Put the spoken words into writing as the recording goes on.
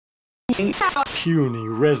Puny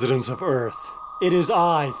residents of Earth, it is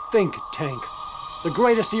I, Think Tank, the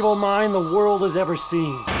greatest evil mind the world has ever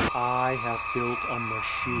seen. I have built a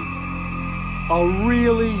machine. A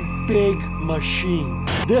really big machine.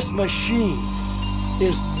 This machine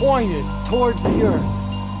is pointed towards the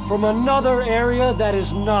Earth from another area that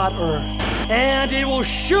is not Earth. And it will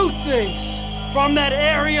shoot things from that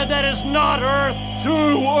area that is not Earth to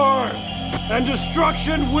Earth. And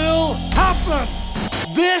destruction will happen.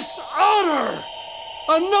 This utter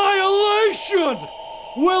annihilation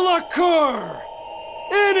will occur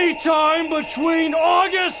anytime between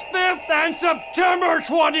August 5th and September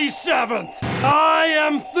 27th. I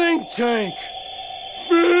am Think Tank.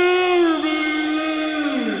 Fear me!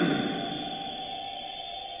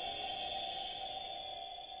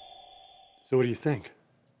 So what do you think?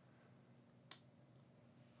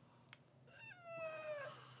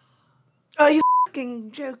 Are you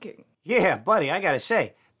f***ing joking? Yeah, buddy, I gotta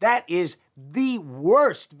say, that is the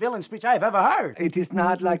worst villain speech I've ever heard. It is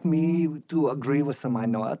not like me to agree with the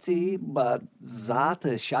minority, but that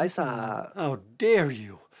is scheiße. How dare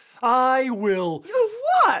you? I will... You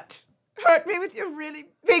what? Hurt me with your really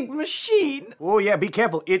big machine? Oh, yeah, be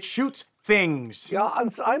careful. It shoots things. Yeah,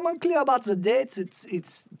 and I'm unclear about the dates.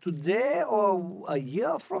 It's today or a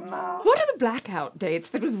year from now. What are the blackout dates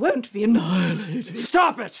that we won't be annihilated?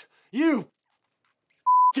 Stop it! You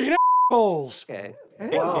f***ing assholes! Okay.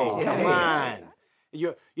 Whoa, come on.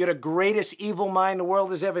 You're the greatest evil mind the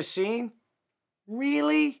world has ever seen?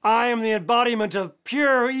 Really? I am the embodiment of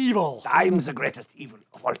pure evil. I'm the greatest evil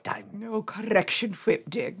of all time. No correction,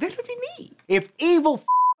 Whipdig. That would be me. If evil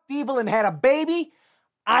f***ed evil and had a baby,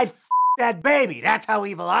 I'd f*** that baby. That's how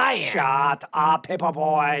evil I am. Shut up,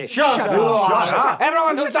 Paperboy. Shut up.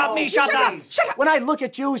 Everyone who stopped me, shut up. Shut up! When I look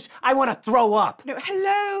at Jews, I want to throw up. No,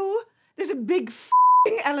 hello? There's a big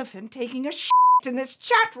f***ing elephant taking a shit in this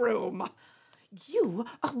chat room. You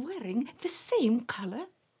are wearing the same color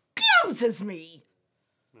gloves as me.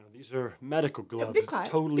 No, these are medical gloves. Be quiet. It's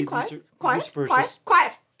totally Be quiet. these are Quiet. these versus. Quiet.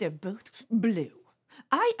 Quiet. They're both blue.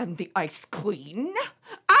 I am the Ice Queen.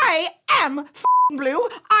 I am f***ing blue.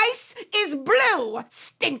 Ice is blue.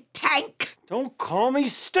 Stink tank. Don't call me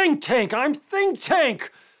Stink Tank. I'm Think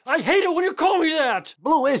Tank. I hate it when you call me that.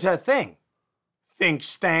 Blue is her thing. Think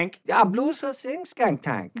stank. Yeah, blue's a thing, skank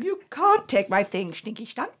tank. You can't take my thing, Stinky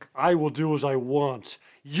Stunk. I will do as I want.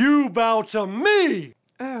 You bow to me.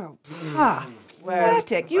 Oh,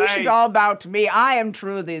 pathetic. You should all bow to me. I am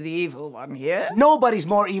truly the evil one here. Nobody's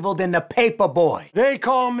more evil than the paper boy. They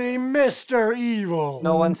call me Mr. Evil.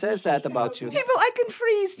 No one says that about you. People, I can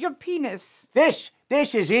freeze your penis. This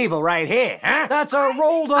is evil right here, huh? That's a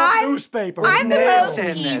rolled up newspaper. I'm the nails most in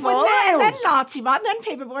it. evil, and then Nazi man, then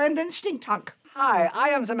Paperboy, and then Stink Tank. Hi, I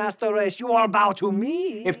am the master race. You all bow to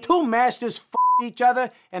me. If two masters f***ed each other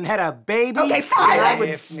and had a baby, Okay, I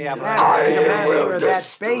would silence! the master of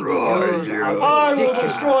that baby. I will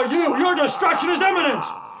destroy you. Your destruction is imminent.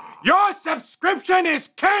 Your subscription is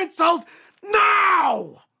canceled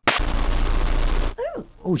now!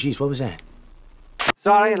 Oh, geez, what was that?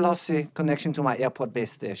 Sorry, lost the connection to my airport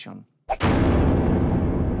base station.